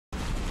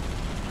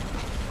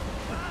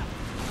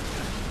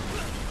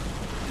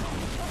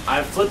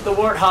I flipped the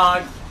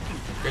Warthog.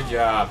 Good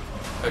job.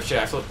 Oh shit,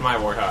 I flipped my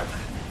Warthog.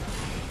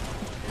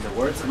 In the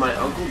words of my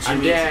Uncle Jimmy.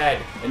 I'm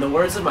dead. In the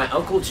words of my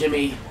Uncle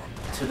Jimmy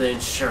to the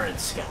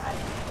insurance guy.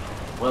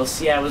 Well,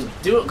 see, I was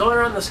going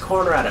around this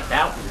corner at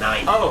about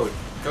 9. Oh,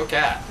 go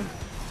cat.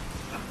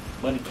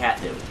 What did Cat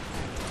do?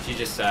 She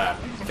just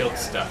killed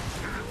stuff.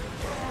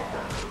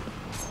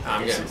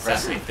 I'm gonna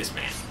assassinate this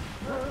man.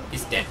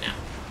 He's dead now.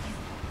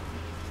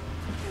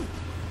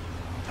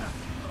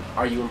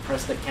 Are you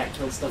impressed that Cat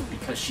killed stuff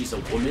because she's a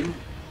woman?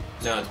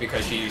 No, it's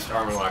because she used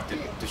armor lock to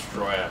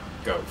destroy a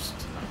ghost.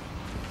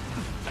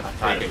 I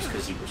thought it was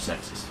because you were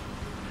sexist.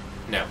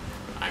 No,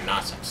 I'm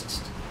not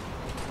sexist.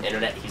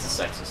 Internet, he's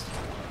a sexist.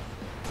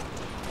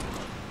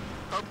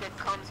 Hope that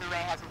comms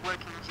array has a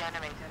working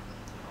generator.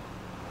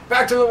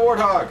 Back to the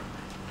Warthog!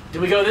 Do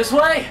we go this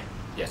way?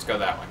 Yes, go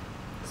that way.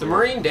 Is the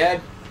Marine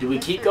dead? Do we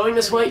keep going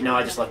this way? No,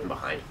 I just left him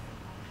behind.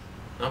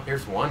 Oh,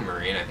 here's one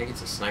Marine. I think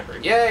it's a sniper.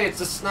 Yay,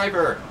 it's a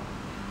sniper!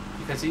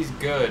 Because he's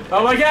good.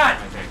 Oh my god!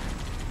 I think.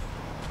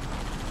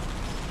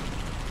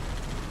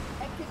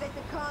 Activate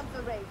the comms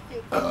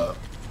array.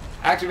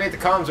 Activate the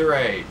comms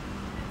array.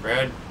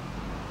 Red.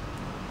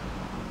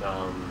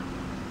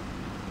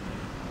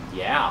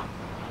 Yeah.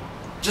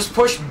 Just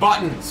push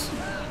buttons.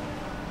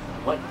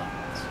 What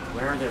buttons?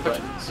 Where are their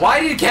buttons?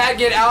 Why did Cat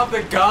get out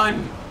the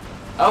gun?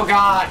 Oh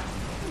god.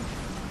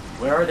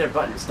 Where are their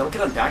buttons? Don't get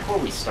them back where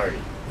we started.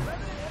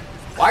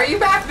 Why are you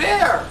back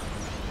there?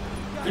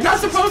 You're not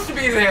supposed to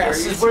be there.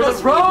 This You're is where the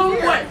supposed to be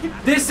road here.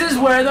 went. This is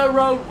where the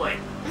road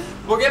went.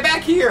 We'll get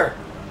back here.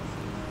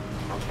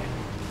 Okay.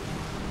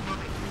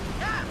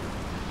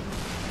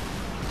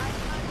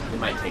 It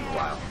might take a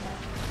while.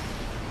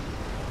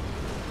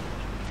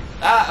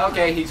 Ah,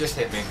 okay, he just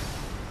hit me.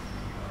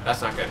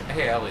 That's not good.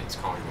 Hey, Elliot's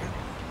calling me.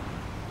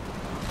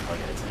 Oh,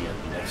 yeah, it's the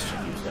next chick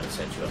who's gonna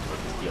set you up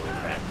with this dealing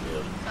crap,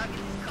 dude.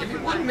 Give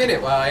me 1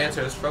 minute while I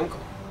answer this phone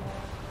call.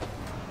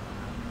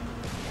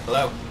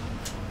 Hello?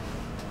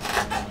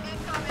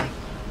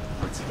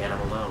 Once again,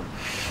 I'm alone.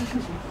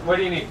 What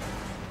do you need?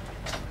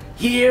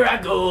 Here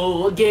I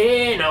go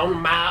again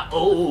on my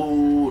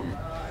own.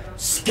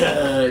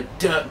 Scud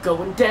duck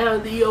going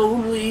down the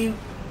only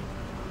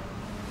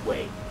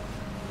way.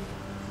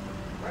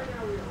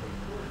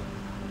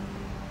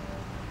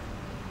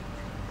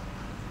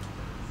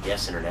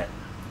 Yes, Internet.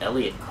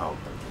 Elliot called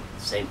them.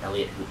 The same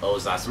Elliot who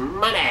owes us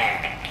money.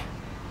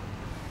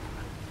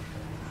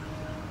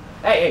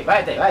 Hey,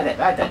 vete.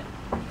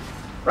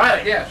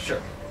 Riley. Yeah,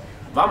 sure.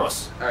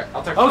 Vamos. Alright,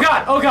 I'll talk. Oh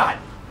god, oh god.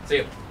 See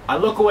you. I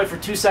look away for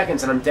 2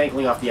 seconds and I'm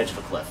dangling off the edge of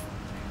a cliff.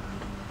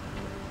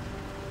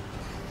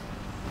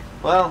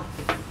 Well,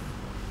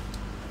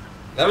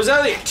 that was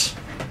Elliot.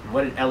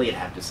 What did Elliot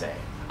have to say?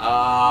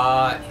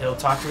 He'll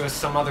talk to us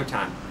some other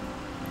time.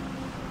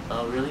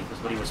 Oh, really?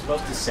 Because what he was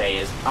supposed to say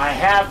is, I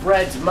have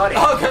Red's money.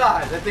 Oh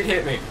god, that thing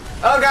hit me.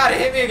 Oh god, it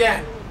hit me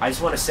again. I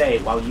just want to say,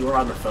 while you were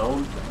on the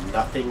phone,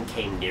 nothing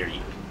came near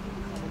you.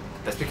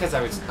 That's because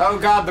I was. Oh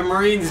god, the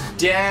Marine's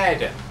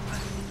dead.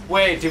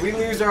 Wait, did we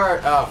lose our?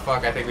 Oh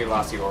fuck, I think we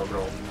lost the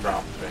orbital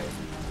drop thing.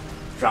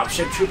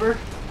 Dropship trooper?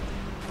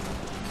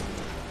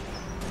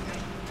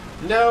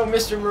 No,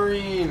 Mr.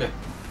 Marine.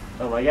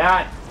 Oh my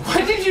god.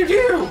 What did you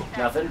do?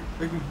 Nothing.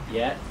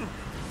 Yet.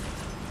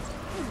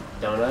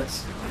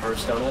 Donuts?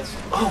 Reverse donuts?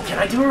 Oh, can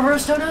I do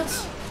reverse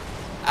donuts?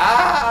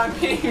 Ah, I'm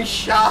being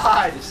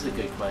shot. This is a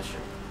good question.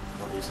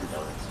 I want to do some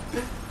donuts.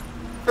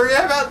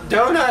 Forget about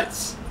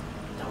donuts.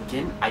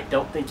 Duncan, I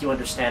don't think you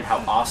understand how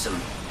awesome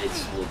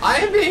this will be. I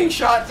am being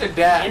shot to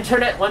death.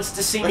 Internet wants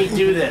to see me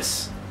do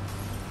this.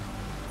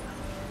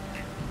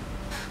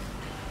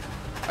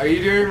 Are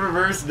you doing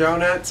reverse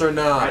donuts or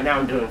not? Right now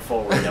I'm doing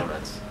forward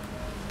donuts.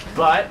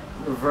 But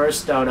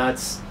reverse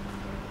donuts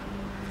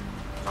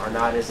are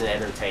not as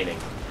entertaining.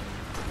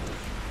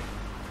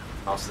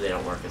 Also, they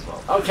don't work as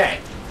well.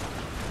 Okay.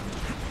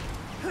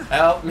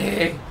 Help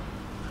me.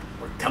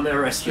 We're coming to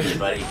rescue you,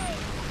 buddy.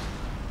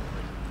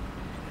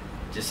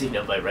 Just so you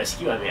know, by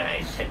rescue, I mean I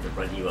intend to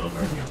run you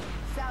over.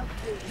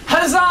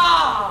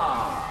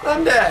 Huzzah!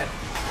 I'm dead.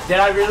 Did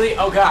I really?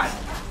 Oh god.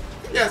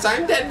 Yes,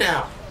 I'm dead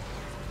now.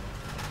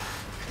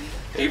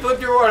 You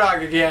flipped your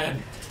Warthog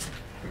again.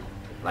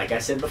 Like I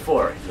said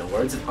before, in the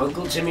words of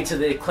Uncle Jimmy to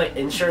the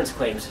insurance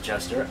claims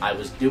adjuster, I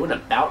was doing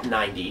about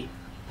 90.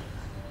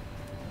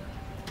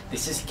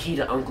 This is key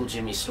to Uncle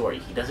Jimmy's story.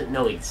 He doesn't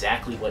know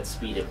exactly what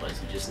speed it was.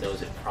 He just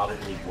knows it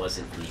probably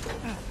wasn't legal.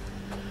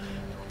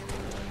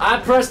 I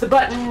pressed the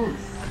button!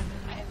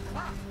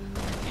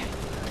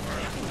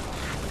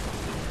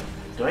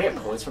 Do I get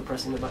points for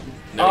pressing the button?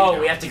 No, oh, you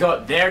don't. we have to go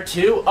up there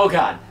too? Oh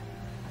god.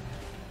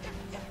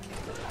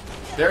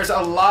 There's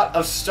a lot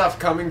of stuff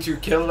coming to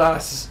kill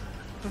us.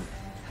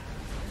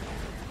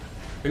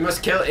 We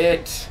must kill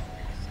it.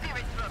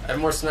 I have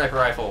more sniper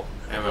rifle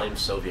ammo. Blame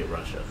Soviet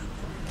Russia.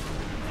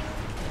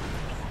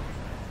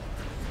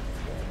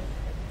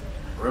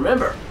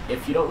 Remember,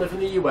 if you don't live in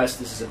the US,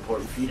 this is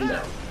important for you to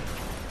know.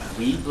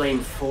 We blame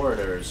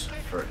foreigners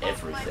for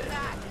everything.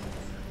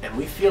 And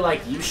we feel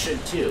like you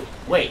should too.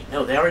 Wait,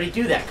 no, they already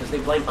do that because they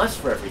blame us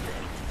for everything.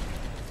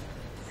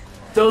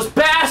 Those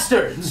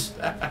bastards!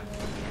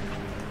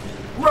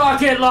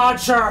 Rocket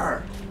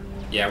launcher!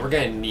 Yeah, we're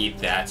gonna need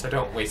that, so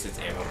don't waste its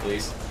ammo,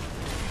 please.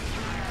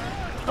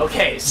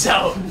 Okay,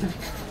 so...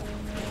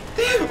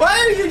 Why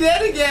are you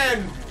dead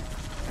again?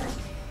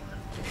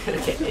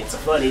 Okay, it's a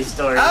funny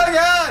story. Oh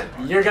god!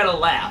 You're gonna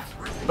laugh.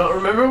 But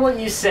remember when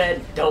you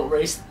said, don't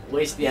waste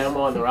the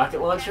ammo on the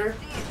rocket launcher?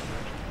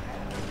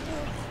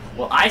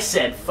 Well, I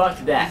said, fuck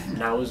that.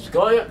 And I was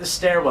going up the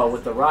stairwell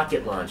with the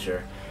rocket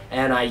launcher,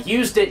 and I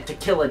used it to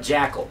kill a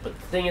jackal. But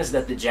the thing is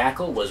that the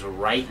jackal was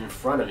right in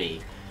front of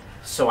me,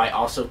 so I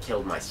also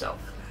killed myself.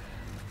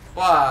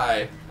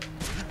 Why?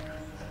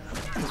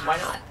 Why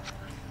not?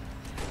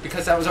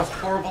 Because that was a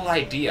horrible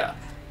idea.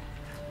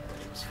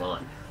 It was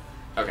fun.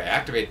 Okay,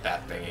 activate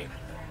that thingy.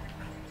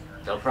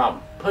 No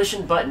problem.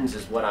 Pushing buttons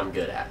is what I'm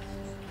good at.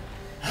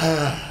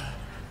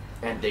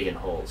 And digging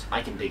holes.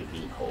 I can dig a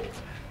mean hole.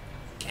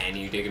 Can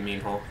you dig a mean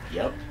hole?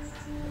 Yep.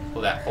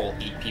 Will that hole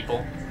eat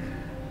people?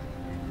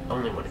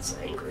 Only when it's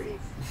angry.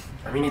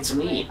 I mean, it's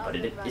mean, but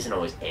it isn't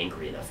always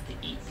angry enough to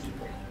eat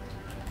people.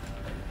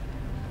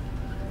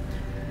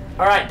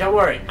 Alright, don't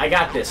worry. I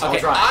got this. I'll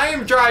Okay, drive. I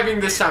am driving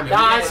this time.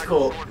 Nah, it's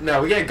cool.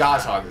 No, we get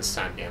Warthog this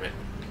time, damn it.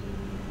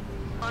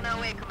 On our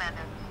way,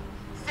 Commander.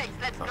 6,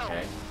 let's go.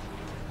 Okay.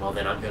 Well,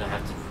 then I'm gonna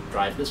have to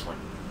drive this one.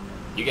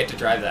 You get to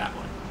drive that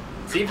one.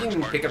 See if you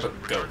can pick up a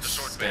ghost.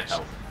 It's gonna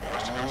help.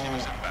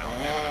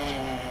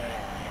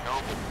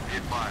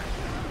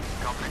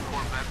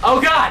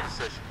 Oh god!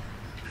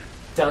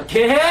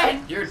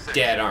 Duncan! You're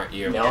dead, aren't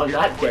you? No, I'm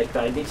not dead,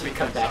 but I need you to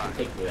come back and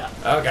pick me up.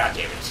 Oh god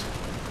damn it.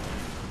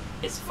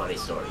 It's a funny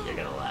story, you're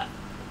gonna laugh.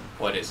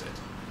 What is it?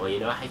 Well, you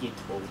know how you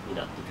told me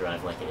not to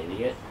drive like an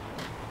idiot?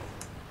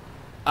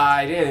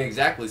 I didn't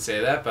exactly say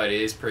that, but it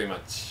is pretty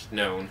much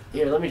known.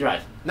 Here, let me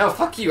drive. No,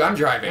 fuck you, I'm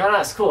driving. No,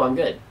 it's cool, I'm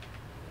good.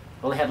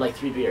 Only had like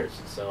 3 beers,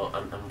 so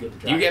I'm good to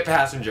drive. You get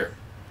passenger.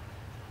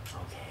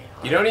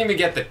 Okay. You don't even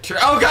get the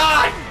oh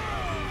god!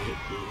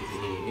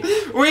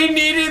 We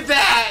needed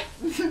that!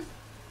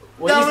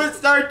 When That you,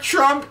 was our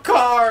trump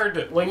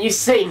card! when you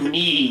say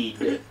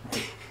need,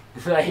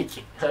 like,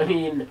 I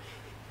mean...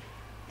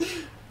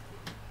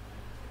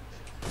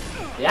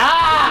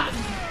 Yeah!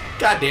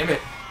 God damn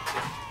it.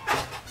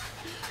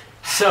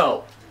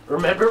 So,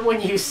 remember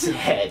when you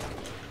said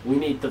we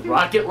need the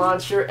rocket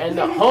launcher and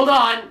the... Hold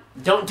on!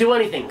 Don't do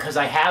anything, because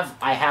I have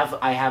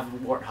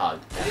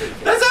Warthog.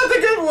 That's not the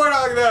good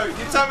Warthog though,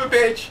 you son of a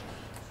bitch.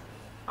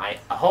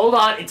 Hold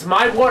on, it's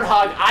my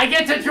Warthog. I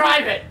get to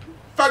drive it!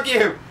 Fuck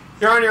you.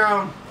 You're on your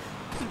own.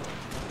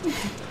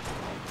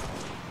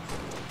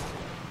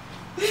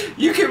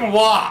 You can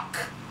walk.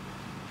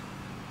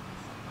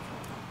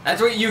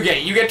 That's what you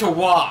get. You get to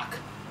walk.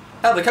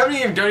 Hell, the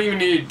company don't even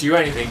need to do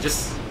anything.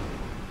 Just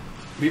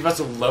leave us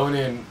alone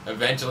and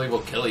eventually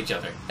we'll kill each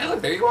other. Hey,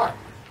 look, there you are.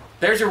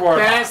 There's your Warthog.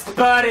 Best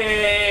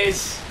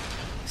buddies!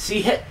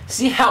 See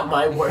how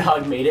my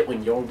Warthog made it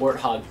when your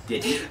Warthog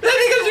didn't? That's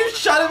because you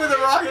shot him with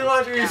a rocket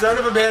launcher, you son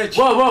of a bitch.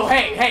 Whoa, whoa,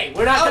 hey,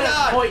 we're not Oh, gonna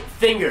God. point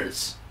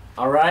fingers,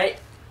 alright?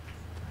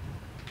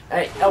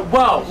 Hey,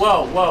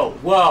 whoa.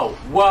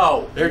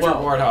 There's your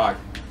Warthog.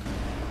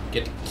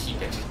 Get to keep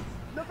it.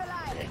 Look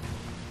alive. Okay.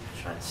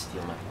 Trying to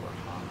steal my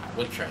Warthog. I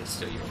would try to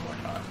steal your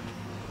Warthog.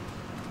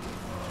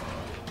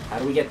 How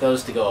do we get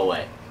those to go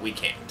away? We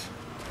can't.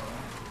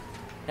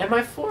 And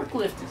my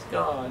forklift is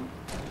gone.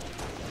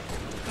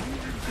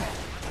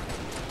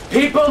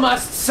 People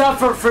must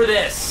suffer for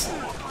this!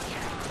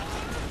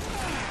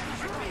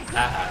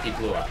 Haha, he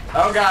blew up.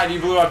 Oh god, you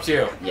blew up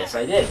too. Yes,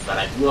 I did, but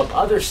I blew up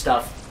other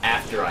stuff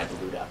after I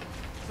blew it up.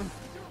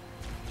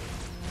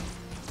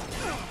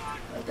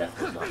 My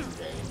death was not in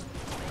vain.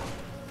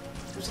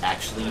 It was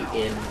actually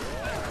in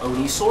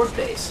Oni's sword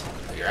base.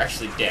 Oh, you're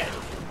actually dead.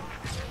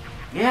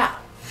 Yeah.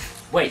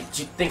 Wait, did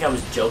you think I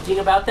was joking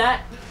about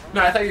that?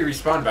 No, I thought you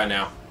respawned by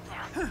now.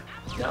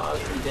 No, I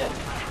was pretty dead.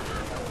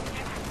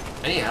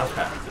 I need a health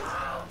pack.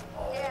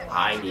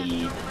 I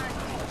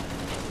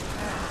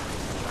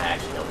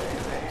actually don't know what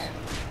it is.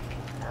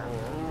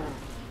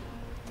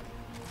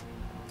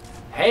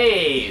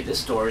 Hey,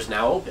 this door is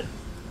now open.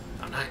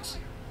 Oh, nice.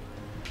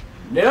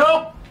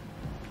 Nope!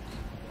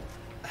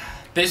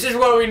 This is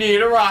what we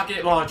need a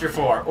rocket launcher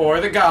for, or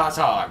the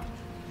Warthog.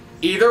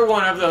 Either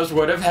one of those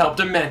would have helped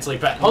immensely,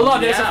 but Hold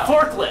on, there's a now-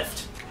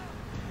 forklift!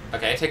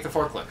 Okay, take the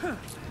forklift.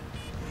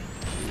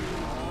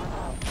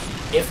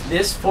 If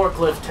this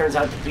forklift turns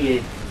out to be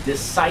a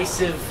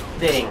decisive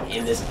thing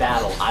in this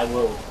battle, I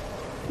will...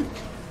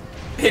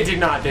 It did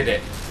not, did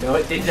it? No,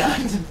 it did not.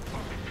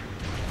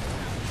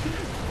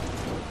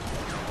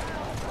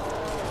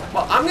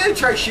 Well, I'm gonna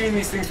try shooting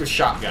these things with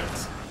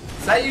shotguns.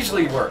 That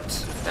usually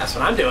works. That's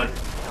what I'm doing.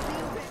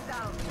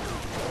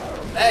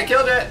 Hey,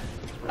 killed it!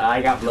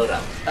 I got blowed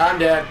up. I'm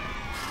dead.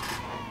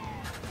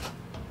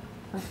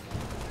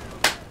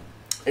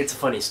 It's a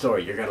funny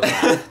story, you're gonna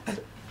laugh.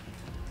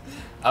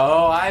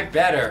 Oh, I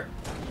better.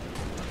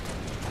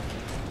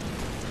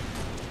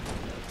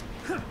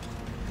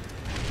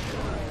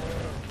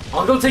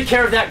 I'll go take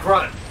care of that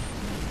grunt.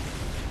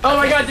 Oh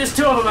my god, there's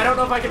 2 of them. I don't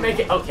know if I can make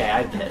it. Okay,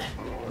 I did.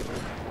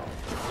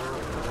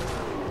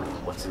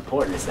 What's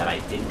important is that I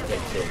didn't get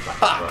killed by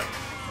the Ha!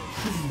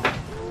 front.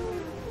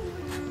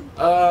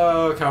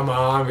 Oh, come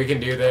on, we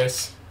can do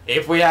this.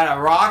 If we had a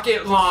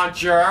rocket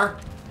launcher...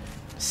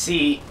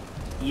 See,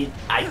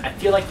 I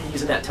feel like you're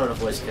using that tone of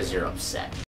voice because you're upset.